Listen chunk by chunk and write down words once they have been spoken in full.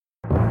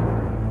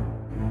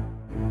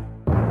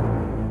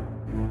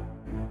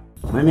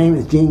My name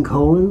is Gene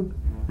Colan,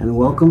 and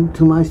welcome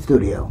to my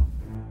studio.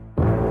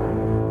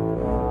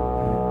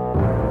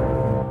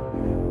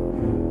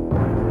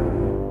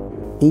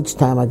 Each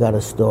time I got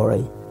a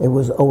story, it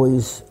was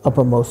always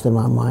uppermost in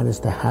my mind as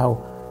to how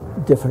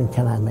different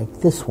can I make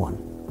this one,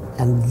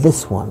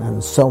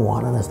 and so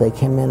on. And as they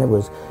came in,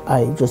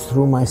 I just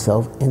threw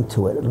myself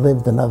into it,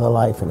 lived another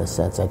life in a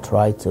sense. I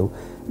tried to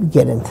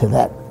get into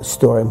that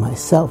story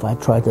myself. I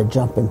tried to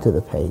jump into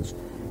the page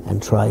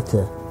and try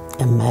to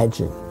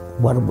imagine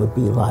what it would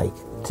be like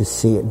to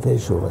see it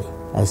visually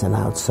as an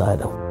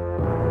outsider.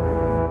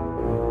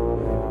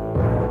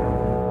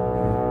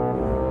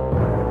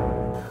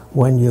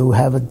 When you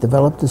have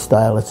developed a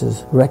style, it's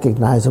as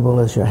recognizable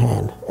as your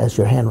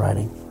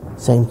handwriting.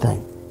 Same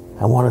thing.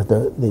 I wanted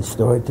the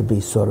story to be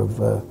sort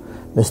of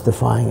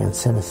mystifying and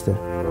sinister.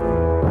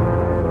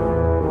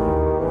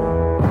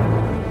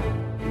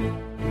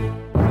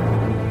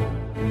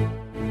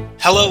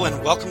 Hello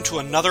and welcome to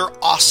another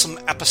awesome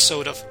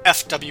episode of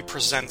FW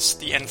Presents,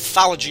 the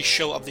anthology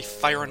show of the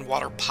Fire and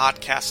Water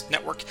Podcast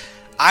Network.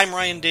 I'm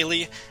Ryan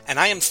Daly, and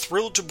I am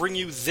thrilled to bring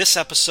you this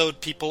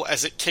episode, people,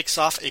 as it kicks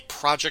off a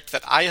project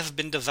that I have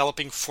been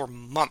developing for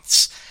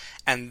months,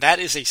 and that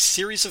is a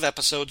series of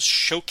episodes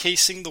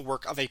showcasing the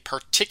work of a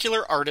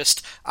particular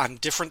artist on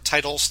different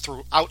titles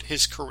throughout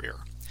his career.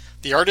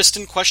 The artist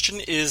in question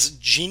is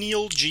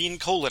Genial Gene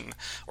Colan,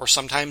 or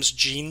sometimes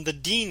Gene the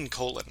Dean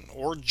Colan,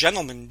 or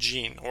Gentleman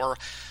Gene, or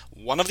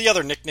one of the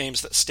other nicknames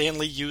that Stan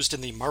Lee used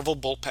in the Marvel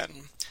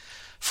bullpen.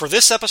 For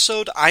this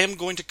episode, I am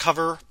going to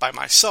cover, by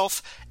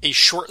myself, a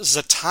short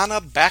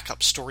Zatanna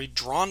backup story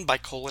drawn by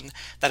Colan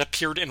that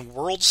appeared in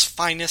World's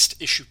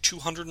Finest issue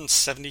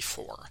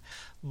 274.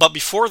 But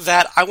before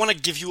that, I want to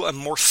give you a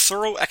more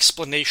thorough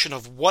explanation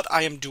of what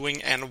I am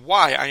doing and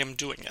why I am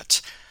doing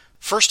it.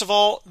 First of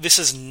all, this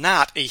is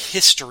not a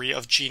history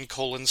of Gene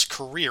Colan's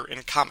career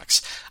in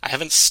comics. I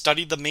haven't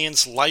studied the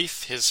man's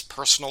life, his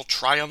personal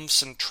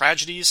triumphs and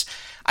tragedies.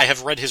 I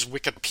have read his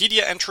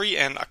Wikipedia entry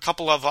and a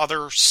couple of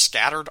other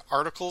scattered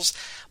articles,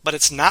 but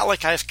it's not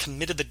like I have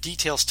committed the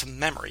details to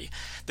memory.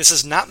 This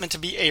is not meant to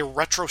be a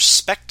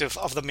retrospective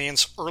of the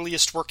man's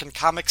earliest work in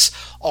comics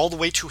all the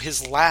way to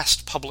his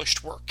last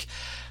published work.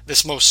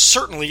 This most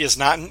certainly is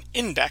not an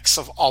index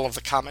of all of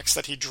the comics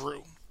that he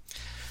drew.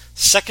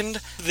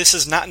 Second, this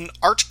is not an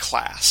art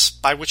class,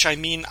 by which I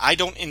mean I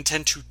don't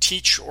intend to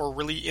teach or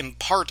really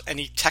impart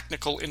any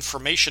technical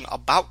information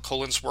about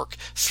Colan's work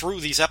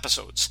through these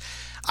episodes.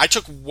 I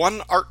took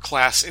one art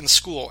class in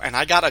school and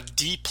I got a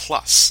D+.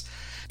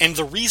 And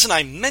the reason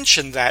I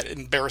mention that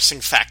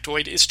embarrassing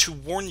factoid is to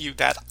warn you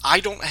that I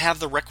don't have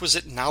the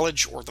requisite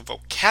knowledge or the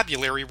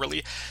vocabulary,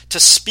 really, to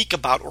speak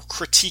about or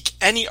critique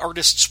any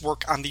artist's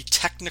work on the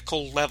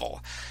technical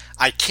level.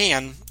 I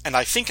can, and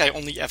I think I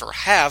only ever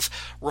have,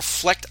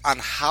 reflect on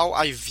how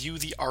I view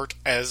the art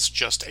as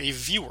just a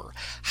viewer,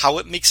 how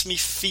it makes me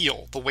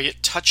feel, the way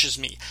it touches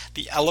me,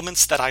 the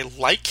elements that I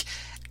like,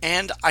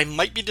 and I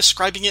might be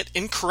describing it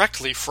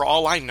incorrectly for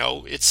all I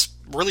know. It's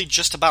really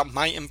just about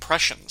my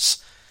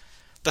impressions.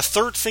 The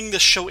third thing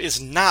this show is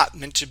not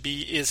meant to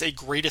be is a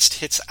greatest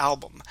hits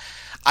album.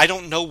 I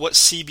don't know what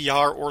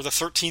CBR or the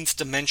 13th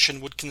Dimension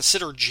would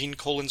consider Gene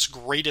Colan's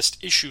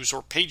greatest issues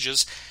or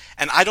pages,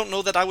 and I don't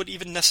know that I would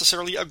even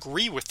necessarily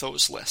agree with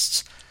those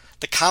lists.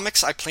 The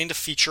comics I plan to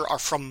feature are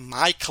from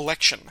my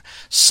collection,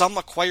 some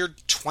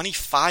acquired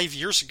 25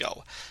 years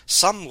ago,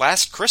 some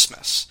last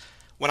Christmas.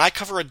 When I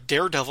cover a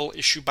Daredevil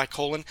issue by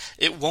Colan,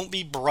 it won't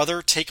be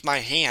Brother Take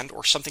My Hand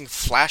or something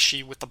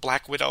flashy with the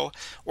Black Widow,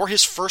 or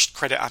his first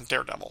credit on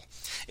Daredevil.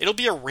 It'll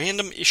be a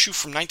random issue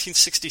from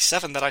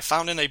 1967 that I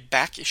found in a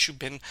back issue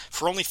bin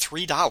for only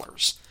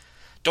 $3.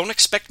 Don't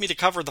expect me to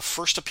cover the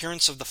first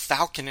appearance of the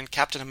Falcon in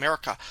Captain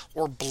America,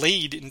 or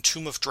Blade in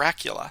Tomb of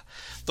Dracula.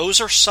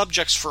 Those are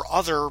subjects for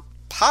other,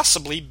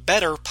 possibly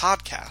better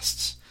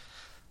podcasts.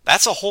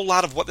 That's a whole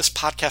lot of what this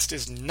podcast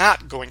is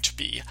not going to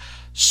be.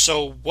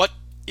 So what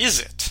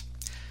is it?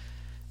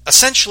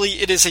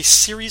 Essentially, it is a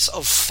series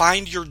of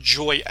Find Your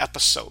Joy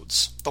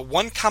episodes. The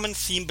one common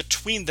theme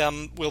between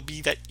them will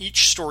be that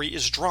each story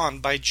is drawn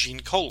by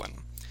Gene Colan.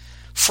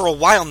 For a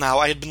while now,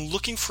 I had been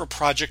looking for a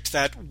project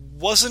that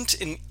wasn't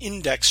an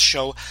index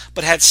show,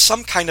 but had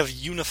some kind of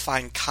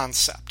unifying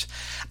concept.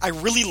 I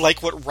really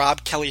like what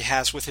Rob Kelly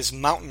has with his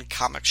Mountain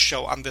Comics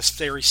show on this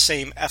very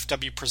same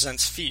FW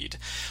Presents feed,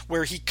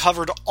 where he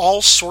covered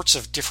all sorts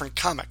of different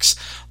comics.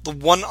 The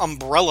one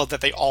umbrella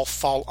that they all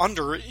fall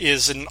under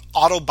is an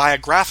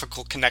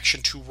autobiographical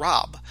connection to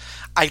Rob.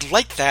 I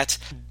like that,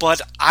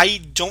 but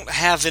I don't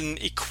have an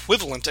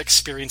equivalent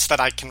experience that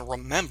I can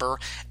remember,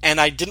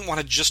 and I didn't want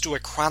to just do a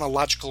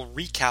chronological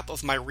recap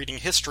of my reading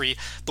history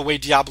the way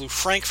Diablo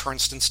Frank, for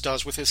instance,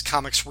 does with his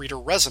Comics Reader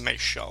Resume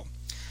show.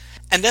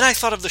 And then I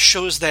thought of the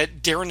shows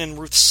that Darren and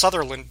Ruth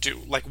Sutherland do,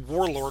 like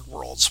Warlord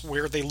Worlds,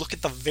 where they look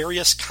at the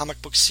various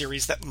comic book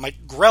series that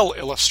Mike Grell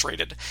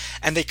illustrated,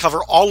 and they cover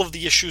all of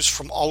the issues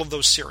from all of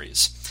those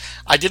series.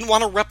 I didn't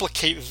want to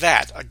replicate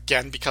that,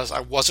 again, because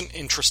I wasn't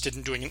interested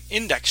in doing an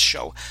index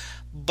show,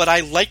 but I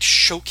liked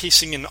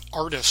showcasing an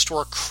artist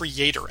or a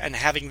creator and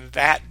having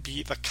that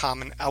be the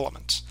common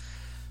element.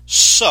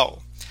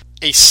 So,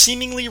 a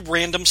seemingly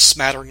random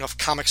smattering of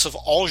comics of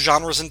all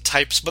genres and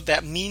types, but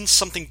that means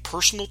something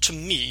personal to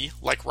me,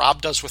 like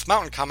Rob does with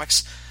Mountain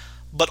Comics,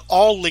 but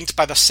all linked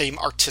by the same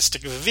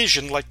artistic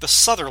vision like the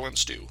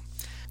Sutherlands do.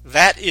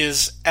 That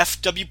is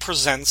FW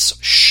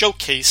Presents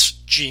Showcase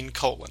Gene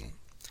Colan.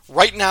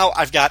 Right now,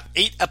 I've got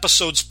 8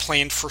 episodes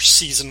planned for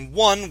Season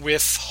 1,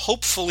 with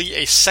hopefully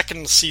a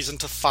second season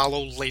to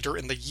follow later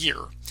in the year.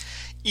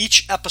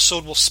 Each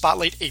episode will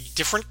spotlight a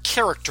different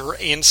character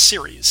and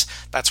series.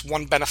 That's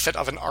one benefit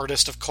of an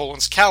artist of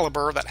Colan's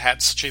caliber that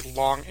had such a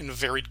long and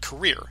varied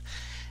career.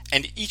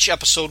 And each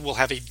episode will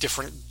have a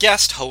different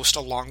guest host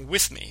along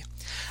with me.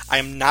 I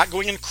am not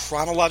going in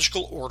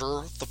chronological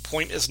order. The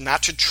point is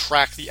not to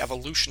track the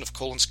evolution of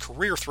Colan's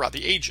career throughout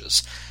the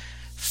ages.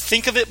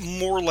 Think of it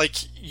more like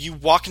you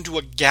walk into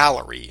a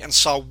gallery and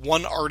saw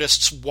one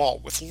artist's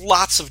wall with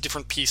lots of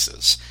different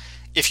pieces.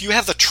 If you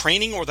have the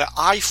training or the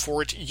eye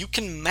for it, you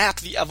can map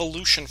the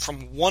evolution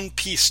from one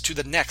piece to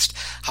the next,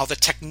 how the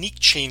technique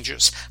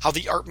changes, how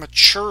the art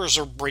matures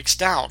or breaks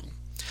down.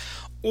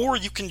 Or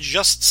you can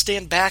just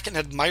stand back and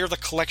admire the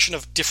collection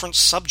of different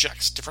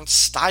subjects, different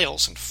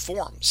styles and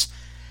forms.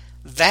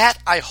 That,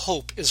 I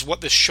hope, is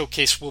what this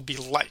showcase will be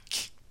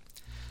like.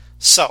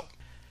 So,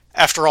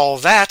 after all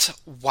that,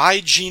 why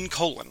Gene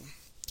Colan?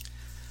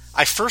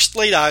 I first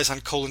laid eyes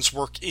on Colan's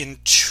work in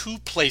 2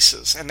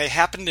 places, and they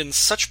happened in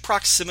such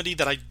proximity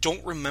that I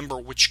don't remember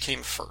which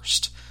came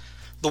first.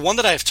 The one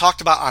that I have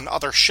talked about on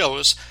other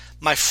shows,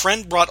 my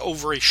friend brought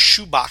over a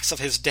shoebox of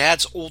his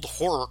dad's old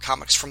horror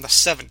comics from the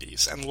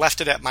 70s and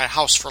left it at my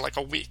house for like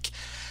a week.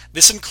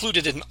 This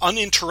included an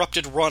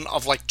uninterrupted run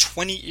of like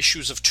 20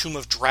 issues of Tomb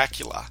of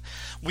Dracula.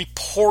 We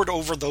pored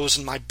over those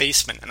in my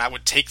basement, and I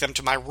would take them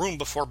to my room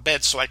before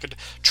bed so I could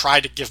try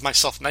to give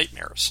myself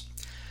nightmares.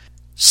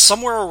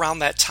 Somewhere around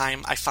that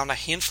time, I found a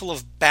handful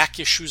of back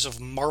issues of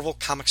Marvel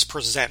Comics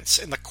Presents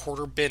in the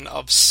quarter bin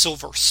of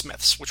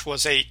Silversmiths, which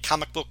was a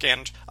comic book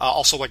and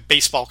also like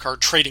baseball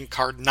card, trading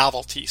card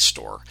novelty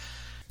store.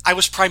 I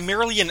was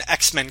primarily an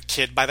X-Men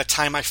kid by the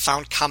time I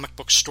found comic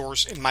book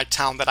stores in my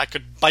town that I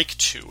could bike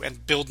to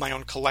and build my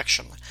own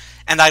collection.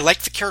 And I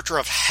liked the character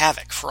of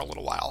Havoc for a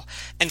little while.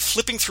 And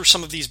flipping through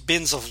some of these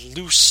bins of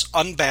loose,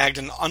 unbagged,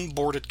 and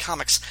unboarded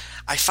comics,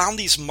 I found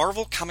these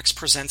Marvel Comics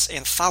Presents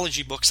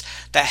anthology books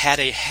that had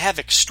a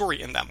Havoc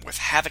story in them, with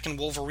Havoc and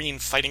Wolverine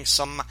fighting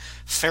some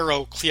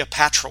Pharaoh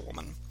Cleopatra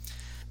woman.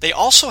 They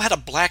also had a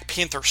Black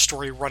Panther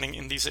story running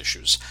in these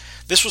issues.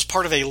 This was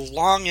part of a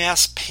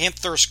long-ass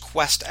Panther's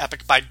Quest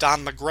epic by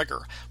Don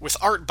McGregor, with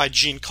art by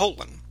Gene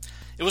Colan.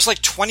 It was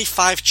like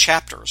 25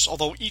 chapters,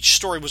 although each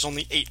story was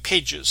only 8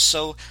 pages,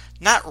 so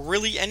not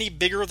really any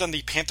bigger than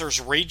the Panther's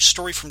Rage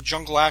story from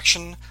Jungle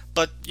Action,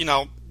 but,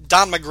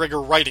 Don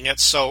McGregor writing it,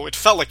 so it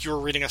felt like you were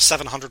reading a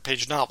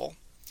 700-page novel.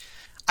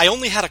 I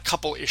only had a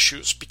couple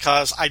issues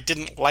because I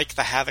didn't like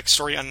the Havoc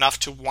story enough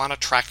to want to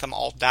track them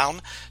all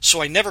down,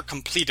 so I never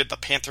completed the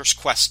Panther's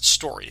Quest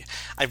story.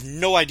 I have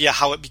no idea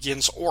how it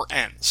begins or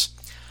ends.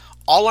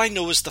 All I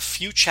know is the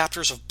few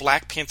chapters of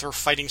Black Panther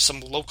fighting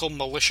some local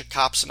militia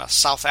cops in a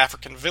South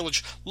African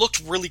village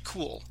looked really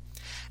cool.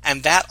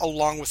 And that,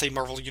 along with a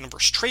Marvel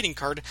Universe trading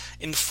card,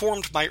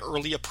 informed my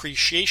early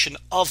appreciation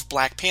of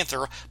Black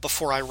Panther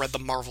before I read the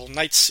Marvel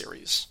Knights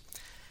series.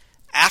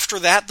 After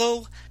that,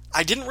 though,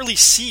 I didn't really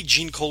see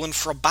Gene Colan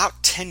for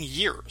about 10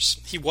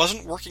 years. He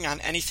wasn't working on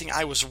anything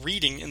I was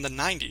reading in the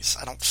 90s,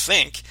 I don't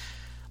think.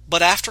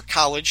 But after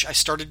college, I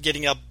started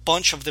getting a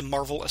bunch of the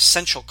Marvel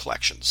Essential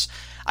collections.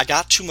 I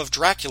got Tomb of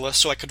Dracula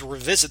so I could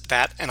revisit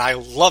that, and I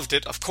loved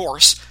it, of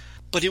course.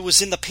 But it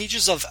was in the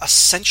pages of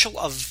Essential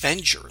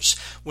Avengers,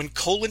 when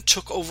Colan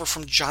took over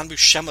from John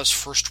Buscema's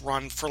first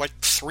run for like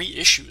 3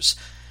 issues.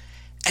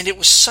 And it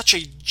was such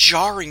a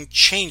jarring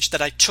change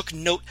that I took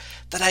note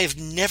that I have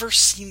never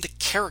seen the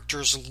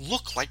characters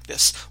look like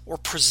this or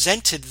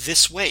presented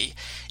this way.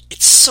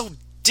 It's so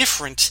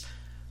different,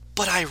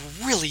 but I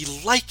really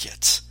like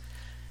it.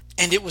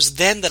 And it was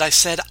then that I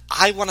said,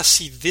 I want to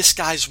see this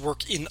guy's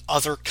work in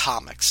other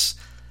comics.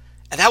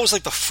 And that was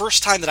like the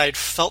first time that I had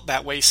felt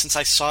that way since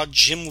I saw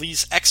Jim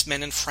Lee's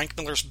X-Men and Frank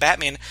Miller's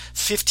Batman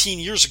 15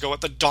 years ago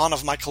at the dawn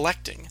of my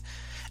collecting.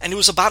 And it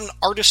was about an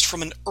artist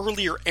from an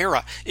earlier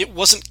era. It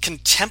wasn't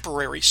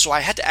contemporary, so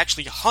I had to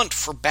actually hunt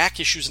for back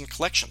issues and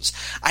collections.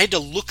 I had to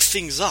look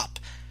things up.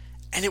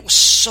 And it was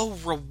so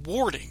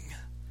rewarding.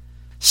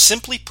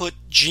 Simply put,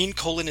 Gene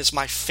Colan is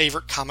my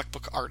favorite comic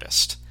book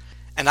artist.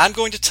 And I'm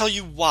going to tell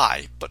you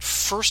why, but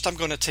first I'm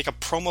going to take a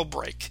promo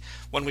break.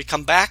 When we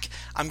come back,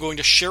 I'm going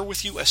to share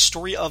with you a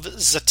story of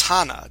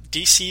Zatanna,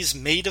 DC's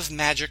Maid of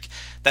Magic,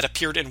 that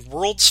appeared in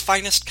World's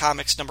Finest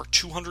Comics number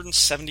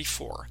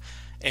 274.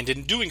 And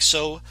in doing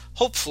so,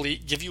 hopefully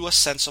give you a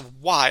sense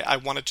of why I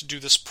wanted to do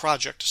this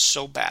project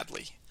so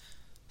badly.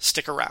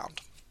 Stick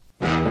around.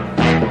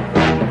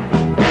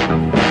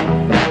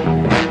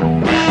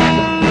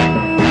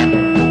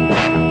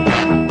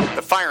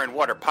 The Fire and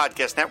Water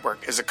Podcast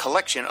Network is a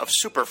collection of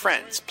super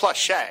friends plus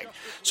Shag.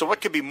 So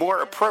what could be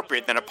more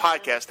appropriate than a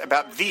podcast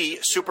about the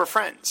super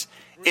friends?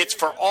 It's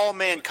For All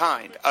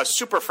Mankind, a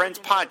Super Friends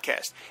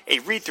podcast, a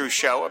read-through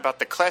show about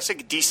the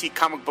classic DC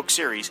comic book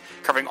series,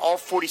 covering all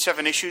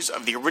 47 issues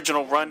of the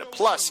original run,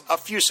 plus a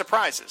few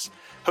surprises.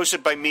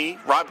 Hosted by me,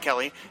 Rob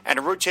Kelly, and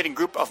a rotating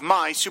group of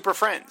my Super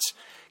Friends.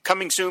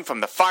 Coming soon from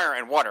the Fire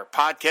and Water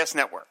Podcast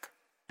Network.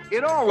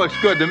 It all looks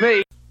good to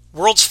me.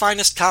 World's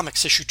Finest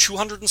Comics issue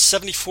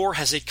 274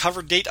 has a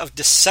cover date of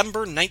December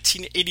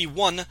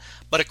 1981,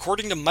 but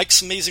according to Mike's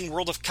Amazing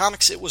World of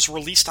Comics, it was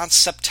released on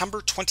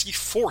September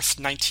 24th,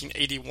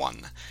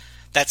 1981.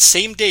 That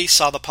same day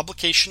saw the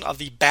publication of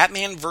the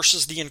Batman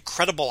vs. the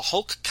Incredible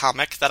Hulk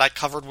comic that I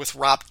covered with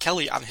Rob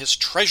Kelly on his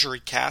Treasury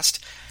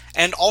cast,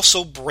 and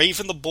also Brave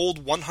and the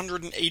Bold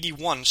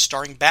 181,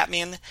 starring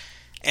Batman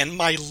and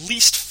my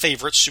least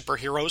favorite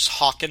superheroes,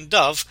 Hawk and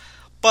Dove,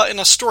 but in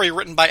a story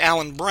written by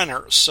Alan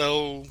Brenner,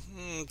 so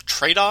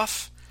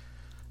trade-off?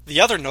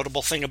 The other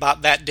notable thing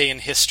about that day in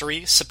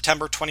history,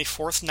 September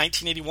 24th,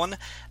 1981,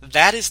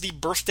 that is the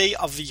birthday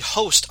of the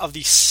host of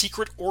the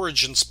Secret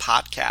Origins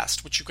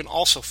podcast, which you can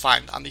also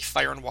find on the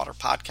Fire and Water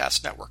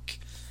Podcast Network.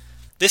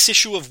 This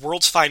issue of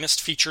World's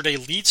Finest featured a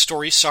lead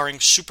story starring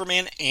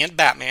Superman and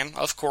Batman,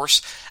 of course,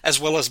 as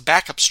well as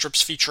backup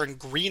strips featuring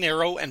Green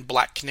Arrow and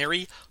Black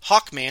Canary,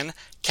 Hawkman,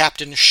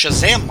 Captain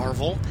Shazam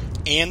Marvel,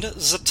 and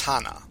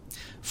Zatanna.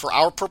 For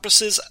our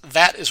purposes,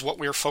 that is what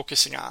we are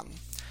focusing on.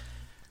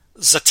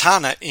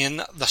 Zatanna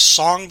in The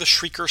Song the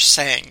Shrieker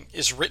Sang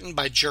is written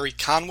by Jerry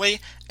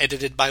Conway,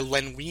 edited by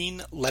Len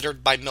Wein,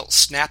 lettered by Milt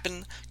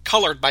Snapin,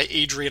 colored by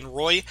Adrian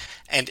Roy,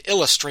 and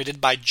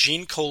illustrated by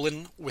Gene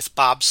Colan with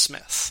Bob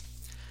Smith.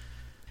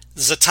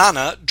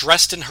 Zatanna,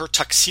 dressed in her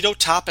tuxedo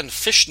top and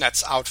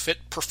fishnets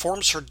outfit,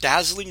 performs her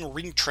dazzling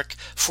ring trick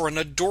for an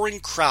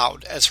adoring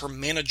crowd as her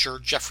manager,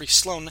 Jeffrey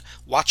Sloan,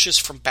 watches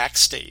from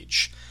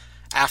backstage.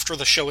 After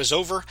the show is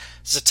over,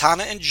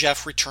 Zatanna and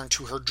Jeff return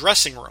to her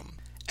dressing room.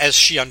 As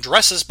she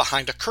undresses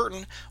behind a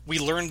curtain, we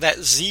learn that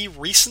Z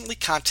recently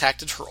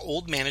contacted her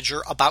old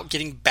manager about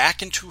getting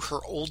back into her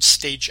old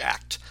stage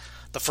act.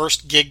 The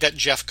first gig that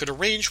Jeff could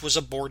arrange was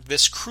aboard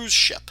this cruise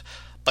ship,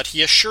 but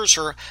he assures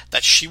her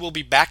that she will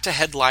be back to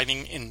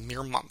headlining in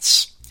mere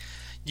months.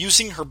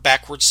 Using her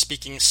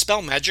backwards-speaking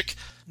spell magic,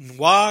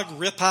 Noir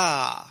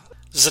Gripa,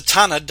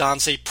 Zatanna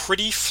dons a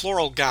pretty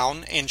floral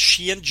gown, and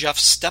she and Jeff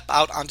step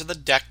out onto the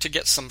deck to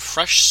get some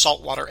fresh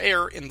saltwater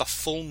air in the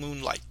full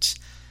moonlight.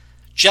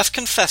 Jeff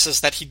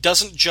confesses that he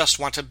doesn't just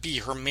want to be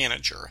her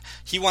manager,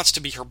 he wants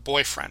to be her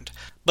boyfriend,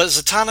 but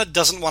Zatanna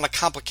doesn't want to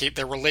complicate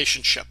their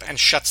relationship and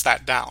shuts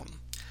that down.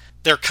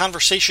 Their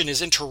conversation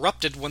is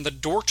interrupted when the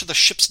door to the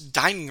ship's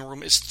dining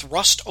room is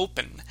thrust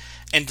open,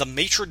 and the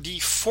maitre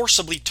d'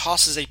 forcibly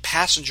tosses a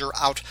passenger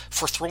out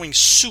for throwing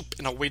soup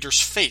in a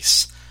waiter's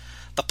face.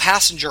 The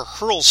passenger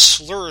hurls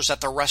slurs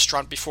at the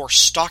restaurant before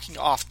stalking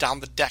off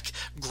down the deck,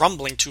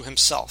 grumbling to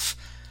himself.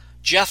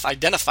 Jeff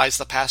identifies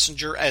the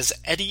passenger as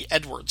Eddie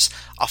Edwards,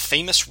 a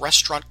famous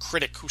restaurant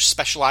critic who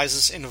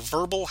specializes in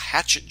verbal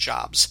hatchet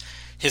jobs.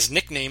 His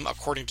nickname,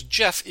 according to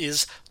Jeff,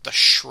 is the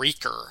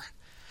Shrieker.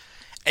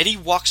 Eddie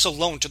walks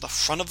alone to the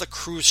front of the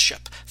cruise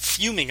ship,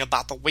 fuming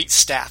about the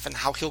waitstaff and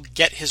how he'll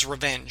get his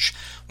revenge,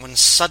 when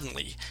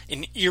suddenly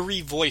an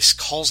eerie voice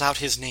calls out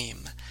his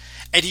name.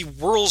 Eddie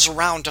whirls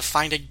around to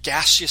find a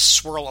gaseous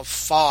swirl of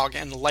fog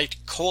and light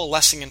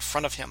coalescing in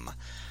front of him.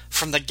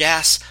 From the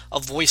gas, a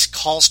voice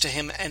calls to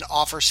him and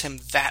offers him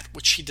that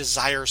which he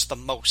desires the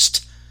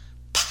most: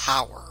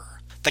 power.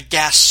 The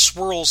gas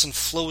swirls and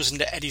flows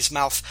into Eddie's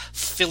mouth,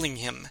 filling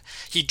him.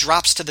 He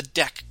drops to the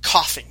deck,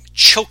 coughing,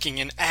 choking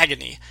in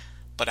agony.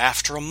 But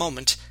after a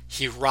moment,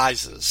 he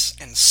rises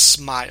and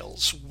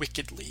smiles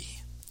wickedly.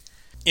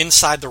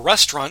 Inside the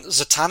restaurant,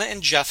 Zatanna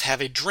and Jeff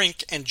have a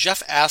drink, and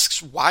Jeff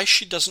asks why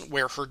she doesn't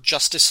wear her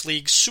Justice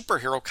League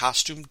superhero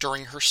costume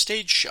during her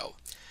stage show.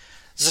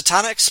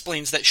 Zatanna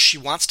explains that she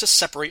wants to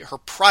separate her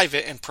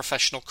private and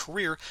professional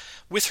career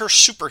with her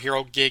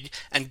superhero gig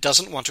and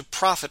doesn't want to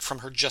profit from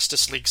her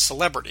Justice League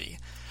celebrity.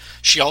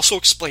 She also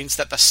explains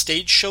that the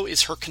stage show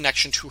is her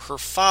connection to her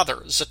father,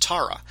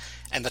 Zatara,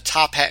 and the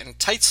top hat and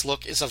tights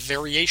look is a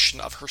variation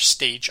of her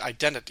stage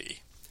identity.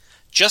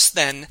 Just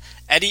then,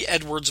 Eddie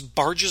Edwards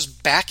barges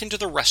back into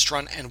the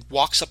restaurant and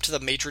walks up to the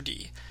maitre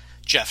d'.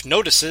 Jeff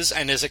notices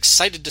and is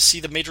excited to see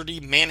the maitre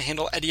d'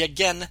 manhandle Eddie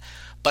again,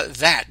 but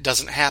that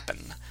doesn't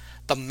happen.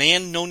 The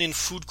man known in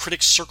food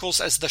critic circles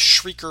as the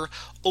Shrieker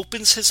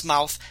opens his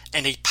mouth,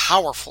 and a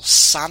powerful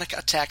sonic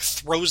attack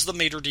throws the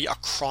maitre d'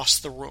 across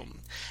the room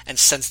and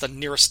sends the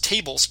nearest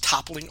tables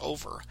toppling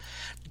over.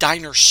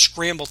 Diners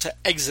scramble to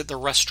exit the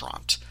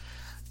restaurant.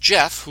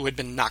 Jeff, who had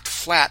been knocked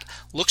flat,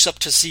 looks up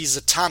to see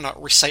Zatanna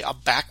recite a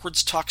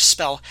backwards talk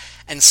spell,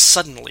 and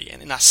suddenly,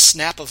 in a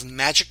snap of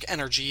magic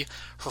energy,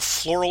 her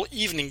floral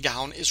evening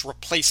gown is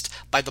replaced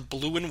by the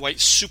blue and white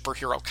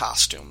superhero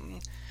costume.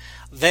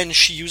 Then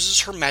she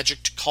uses her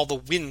magic to call the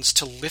winds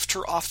to lift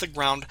her off the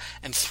ground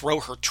and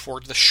throw her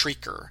toward the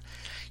Shrieker.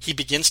 He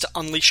begins to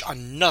unleash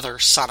another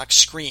sonic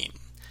scream.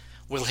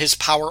 Will his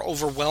power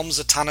overwhelm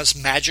Zatanna's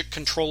magic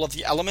control of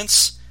the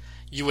elements?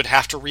 You would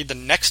have to read the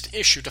next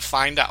issue to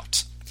find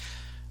out.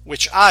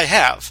 Which I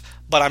have,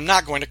 but I'm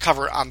not going to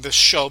cover it on this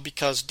show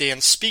because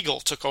Dan Spiegel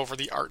took over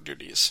the art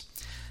duties.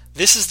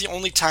 This is the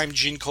only time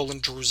Gene Colan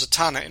drew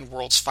Zatanna in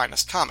World's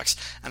Finest Comics,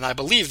 and I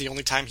believe the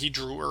only time he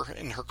drew her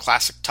in her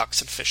classic tux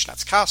and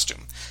fishnets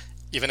costume,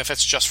 even if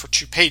it's just for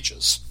 2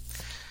 pages.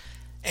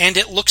 And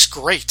it looks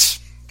great.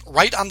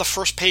 Right on the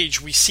first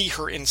page, we see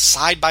her in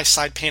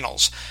side-by-side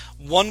panels,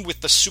 one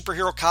with the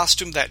superhero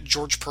costume that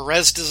George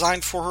Perez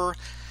designed for her,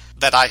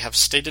 that I have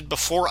stated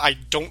before I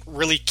don't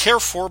really care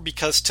for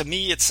because to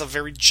me it's a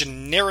very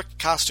generic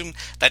costume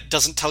that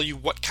doesn't tell you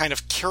what kind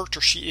of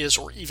character she is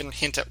or even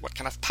hint at what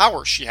kind of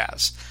power she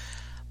has.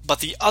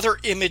 But the other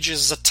image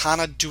is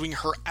Zatanna doing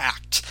her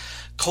act.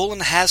 Colan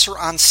has her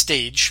on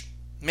stage,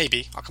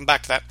 maybe, I'll come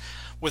back to that,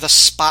 with a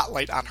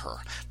spotlight on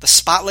her. The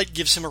spotlight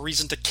gives him a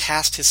reason to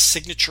cast his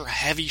signature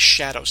heavy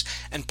shadows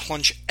and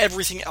plunge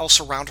everything else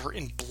around her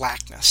in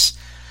blackness.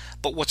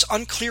 But what's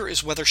unclear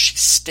is whether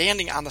she's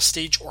standing on the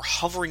stage or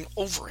hovering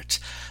over it.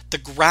 The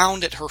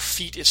ground at her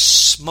feet is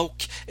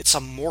smoke, it's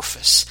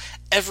amorphous.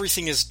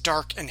 Everything is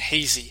dark and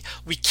hazy.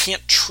 We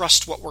can't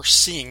trust what we're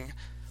seeing,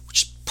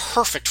 which is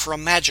perfect for a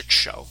magic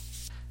show.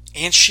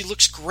 And she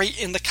looks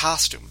great in the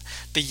costume.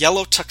 The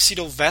yellow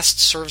tuxedo vest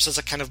serves as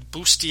a kind of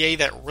bustier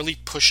that really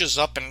pushes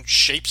up and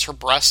shapes her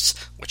breasts,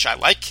 which I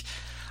like.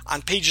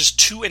 On pages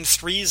 2 and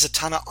 3,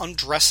 Zatanna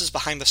undresses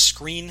behind the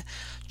screen.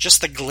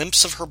 Just the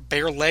glimpse of her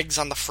bare legs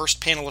on the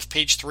first panel of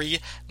page 3,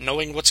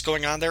 knowing what's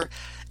going on there,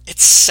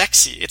 it's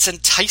sexy, it's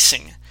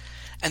enticing.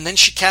 And then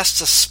she casts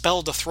a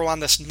spell to throw on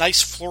this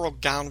nice floral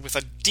gown with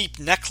a deep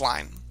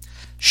neckline.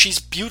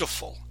 She's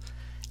beautiful.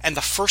 And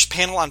the first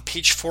panel on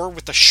page 4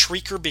 with the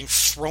shrieker being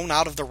thrown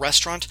out of the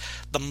restaurant,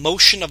 the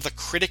motion of the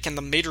critic and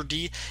the maitre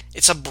d',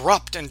 it's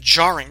abrupt and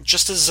jarring,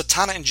 just as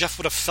Zatanna and Jeff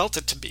would have felt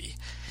it to be.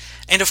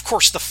 And of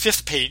course, the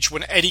 5th page,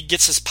 when Eddie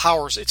gets his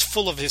powers, it's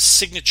full of his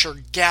signature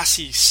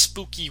gassy,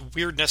 spooky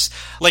weirdness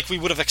like we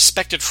would have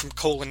expected from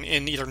Colan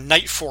in either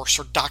Night Force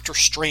or Doctor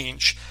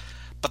Strange.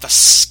 But the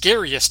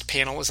scariest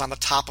panel is on the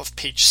top of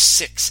page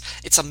 6.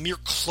 It's a mere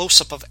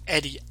close-up of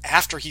Eddie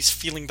after he's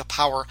feeling the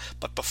power,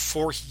 but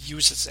before he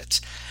uses it.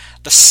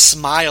 The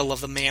smile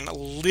of the man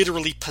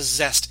literally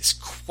possessed is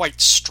quite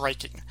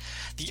striking.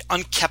 The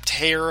unkempt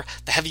hair,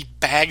 the heavy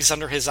bags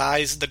under his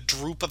eyes, the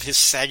droop of his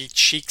saggy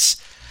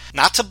cheeks.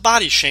 Not to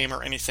body shame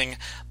or anything,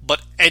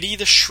 but Eddie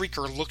the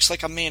Shrieker looks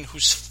like a man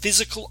whose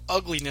physical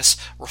ugliness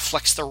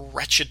reflects the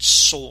wretched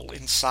soul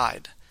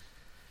inside.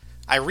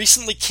 I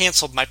recently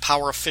canceled my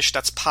Power of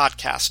Fishnets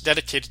podcast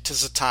dedicated to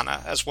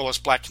Zatanna, as well as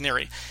Black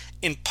Canary,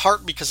 in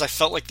part because I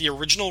felt like the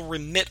original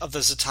remit of the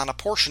Zatanna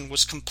portion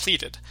was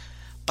completed.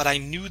 But I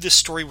knew this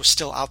story was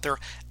still out there,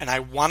 and I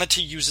wanted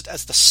to use it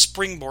as the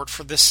springboard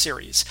for this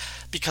series,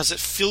 because it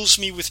fills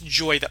me with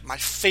joy that my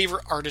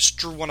favorite artist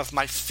drew one of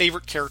my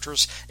favorite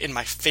characters in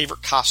my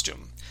favorite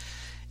costume.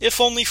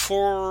 If only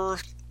for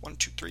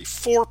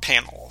 4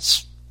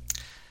 panels.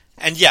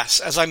 And yes,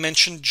 as I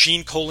mentioned,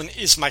 Gene Colan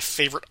is my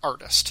favorite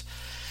artist.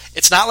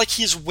 It's not like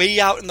he's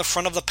way out in the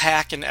front of the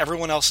pack and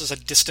everyone else is a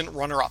distant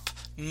runner-up.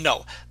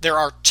 No, there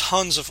are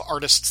tons of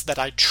artists that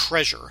I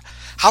treasure.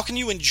 How can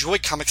you enjoy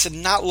comics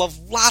and not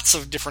love lots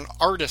of different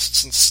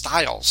artists and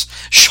styles?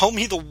 Show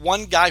me the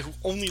one guy who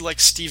only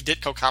likes Steve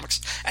Ditko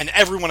comics and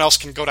everyone else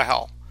can go to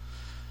hell.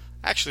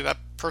 Actually, that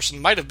person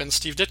might have been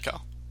Steve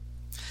Ditko.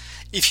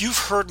 If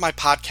you've heard my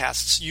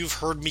podcasts, you've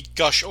heard me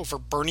gush over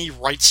Bernie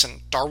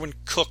Wrightson, Darwin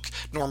Cook,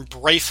 Norm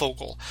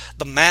Brayfogle,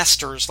 the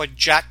masters like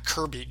Jack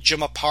Kirby, Jim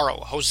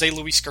Aparo, Jose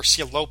Luis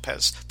Garcia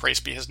Lopez, praise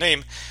be his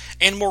name,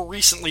 and more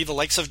recently the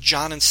likes of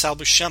John and Sal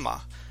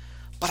Buscema.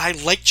 But I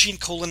like Gene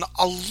Colan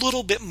a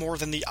little bit more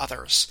than the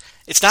others.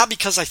 It's not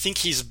because I think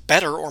he's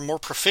better or more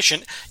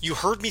proficient. You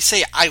heard me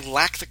say I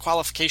lack the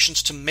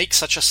qualifications to make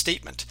such a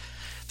statement.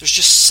 There's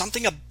just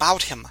something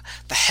about him,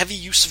 the heavy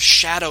use of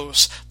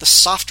shadows, the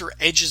softer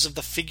edges of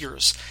the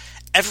figures.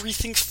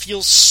 Everything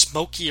feels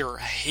smokier,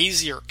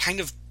 hazier,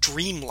 kind of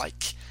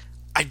dreamlike.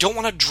 I don't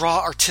want to draw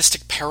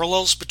artistic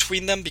parallels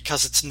between them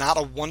because it's not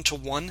a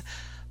one-to-one,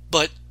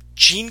 but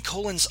Gene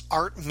Colan's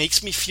art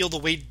makes me feel the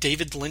way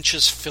David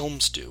Lynch's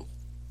films do.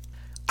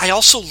 I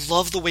also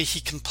love the way he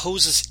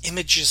composes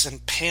images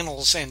and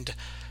panels and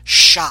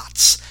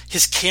shots.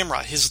 His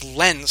camera, his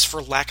lens,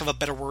 for lack of a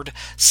better word,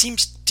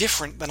 seems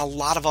different than a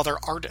lot of other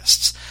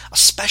artists,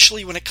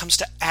 especially when it comes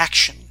to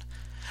action.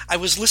 I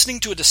was listening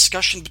to a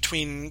discussion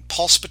between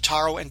Paul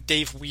Spataro and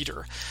Dave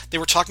Weeder. They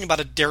were talking about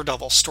a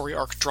Daredevil story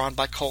arc drawn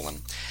by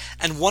Colan,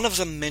 and one of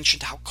them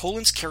mentioned how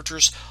Colan's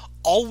characters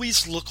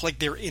always look like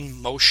they're in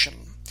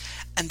motion.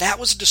 And that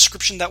was a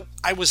description that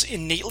I was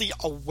innately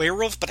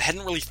aware of, but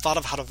hadn't really thought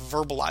of how to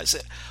verbalize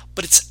it.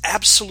 But it's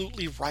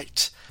absolutely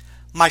right.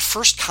 My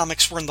first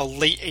comics were in the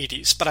late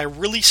 80s, but I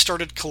really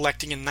started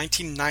collecting in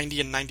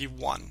 1990 and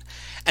 91,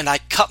 and I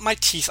cut my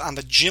teeth on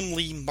the Jim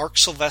Lee, Mark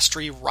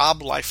Silvestri, Rob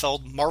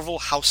Liefeld Marvel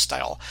house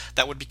style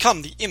that would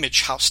become the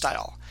Image house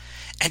style.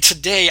 And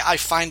today I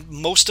find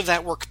most of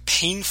that work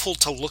painful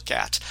to look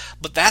at,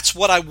 but that's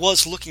what I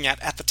was looking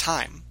at the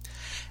time.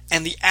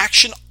 And the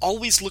action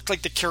always looked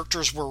like the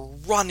characters were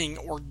running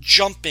or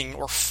jumping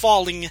or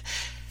falling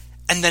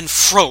and then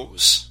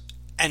froze.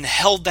 and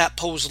held that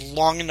pose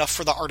long enough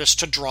for the artist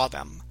to draw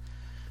them.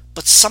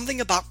 But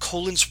something about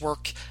Colan's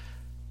work,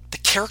 the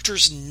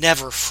characters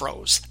never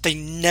froze. They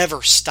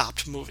never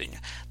stopped moving.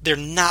 They're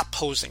not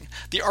posing.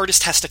 The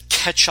artist has to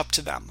catch up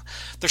to them.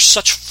 There's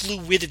such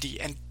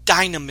fluidity and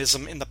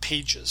dynamism in the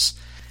pages.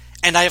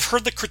 And I have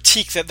heard the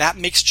critique that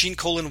makes Gene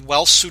Colan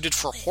well-suited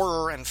for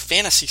horror and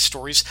fantasy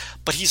stories,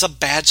 but he's a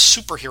bad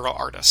superhero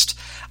artist.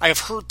 I have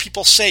heard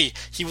people say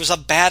he was a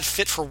bad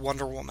fit for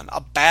Wonder Woman, a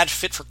bad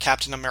fit for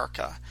Captain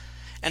America.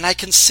 And I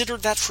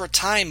considered that for a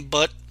time,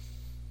 but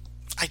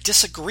I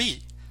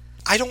disagree.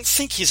 I don't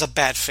think he's a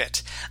bad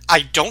fit.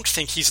 I don't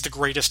think he's the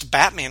greatest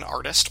Batman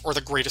artist or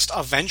the greatest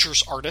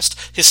Avengers artist.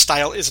 His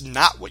style is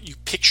not what you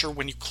picture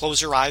when you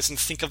close your eyes and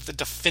think of the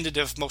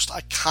definitive, most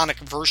iconic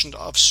version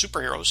of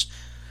superheroes.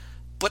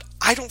 But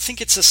I don't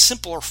think it's as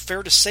simple or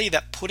fair to say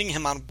that putting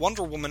him on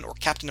Wonder Woman or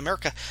Captain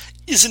America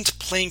isn't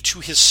playing to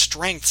his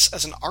strengths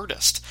as an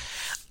artist.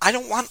 I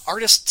don't want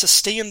artists to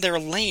stay in their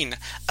lane,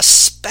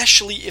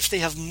 especially if they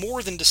have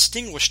more than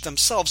distinguished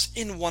themselves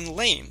in one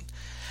lane.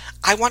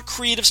 I want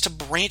creatives to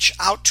branch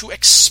out, to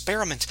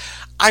experiment.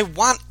 I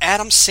want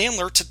Adam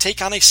Sandler to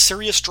take on a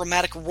serious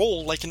dramatic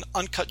role like in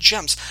Uncut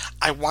Gems.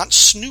 I want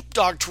Snoop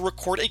Dogg to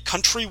record a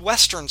country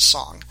western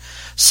song.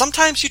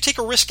 Sometimes you take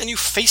a risk and you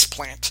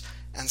faceplant,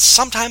 and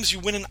sometimes you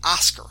win an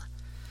Oscar.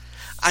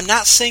 I'm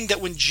not saying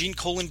that when Gene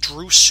Colan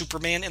drew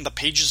Superman in the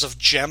pages of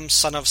Gem,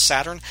 Son of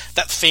Saturn,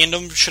 that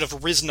fandom should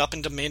have risen up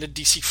and demanded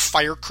DC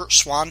fire Curt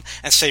Swan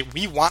and say,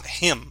 we want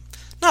him.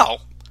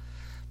 No.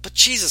 But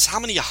Jesus, how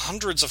many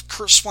hundreds of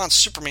Curt Swan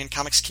Superman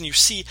comics can you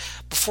see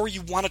before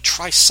you want to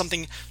try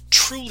something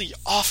truly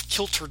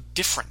off-kilter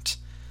different?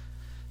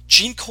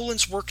 Gene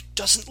Colan's work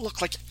doesn't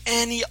look like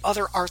any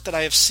other art that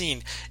I have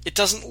seen. It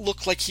doesn't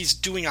look like he's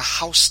doing a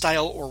house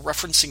style or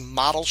referencing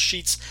model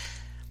sheets.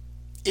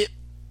 It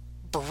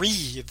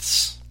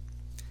breathes.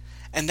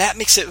 And that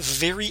makes it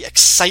very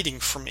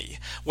exciting for me,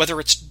 whether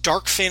it's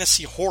dark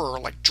fantasy horror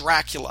like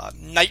Dracula,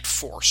 Night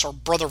Force, or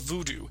Brother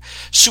Voodoo,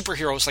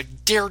 superheroes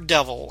like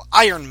Daredevil,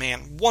 Iron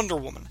Man, Wonder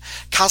Woman,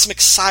 cosmic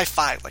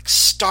sci-fi like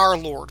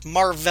Star-Lord,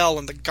 Mar-Vell,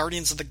 and the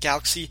Guardians of the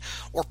Galaxy,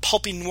 or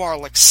pulpy noir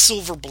like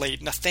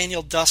Silverblade,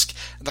 Nathaniel Dusk,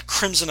 and the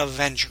Crimson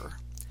Avenger.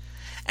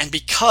 And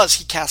because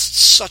he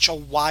casts such a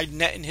wide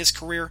net in his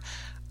career,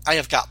 I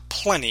have got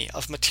plenty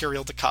of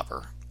material to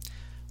cover,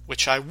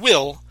 which I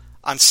will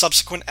on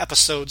subsequent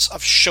episodes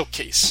of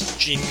Showcase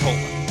Gene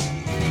Colan.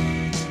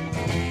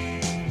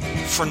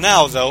 For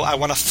now, though, I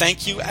want to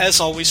thank you,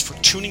 as always, for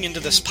tuning into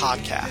this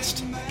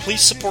podcast.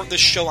 Please support this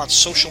show on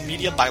social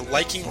media by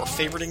liking or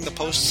favoriting the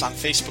posts on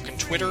Facebook and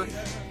Twitter.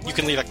 You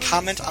can leave a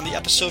comment on the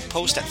episode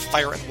post at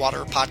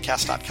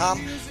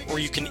fireandwaterpodcast.com, or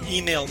you can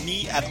email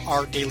me at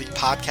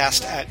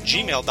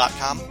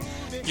ourdailypodcast@gmail.com.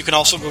 You can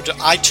also go to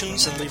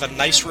iTunes and leave a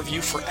nice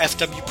review for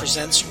FW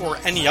Presents or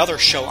any other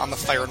show on the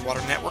Fire and Water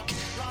Network.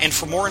 And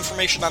for more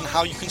information on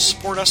how you can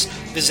support us,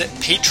 visit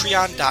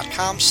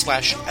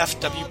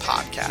patreon.com/FW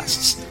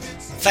Podcasts.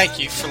 Thank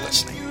you for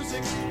listening.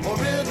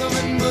 Rhythm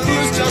and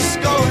blues, just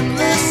go and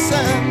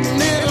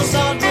listen. It'll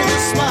start with a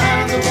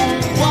smile.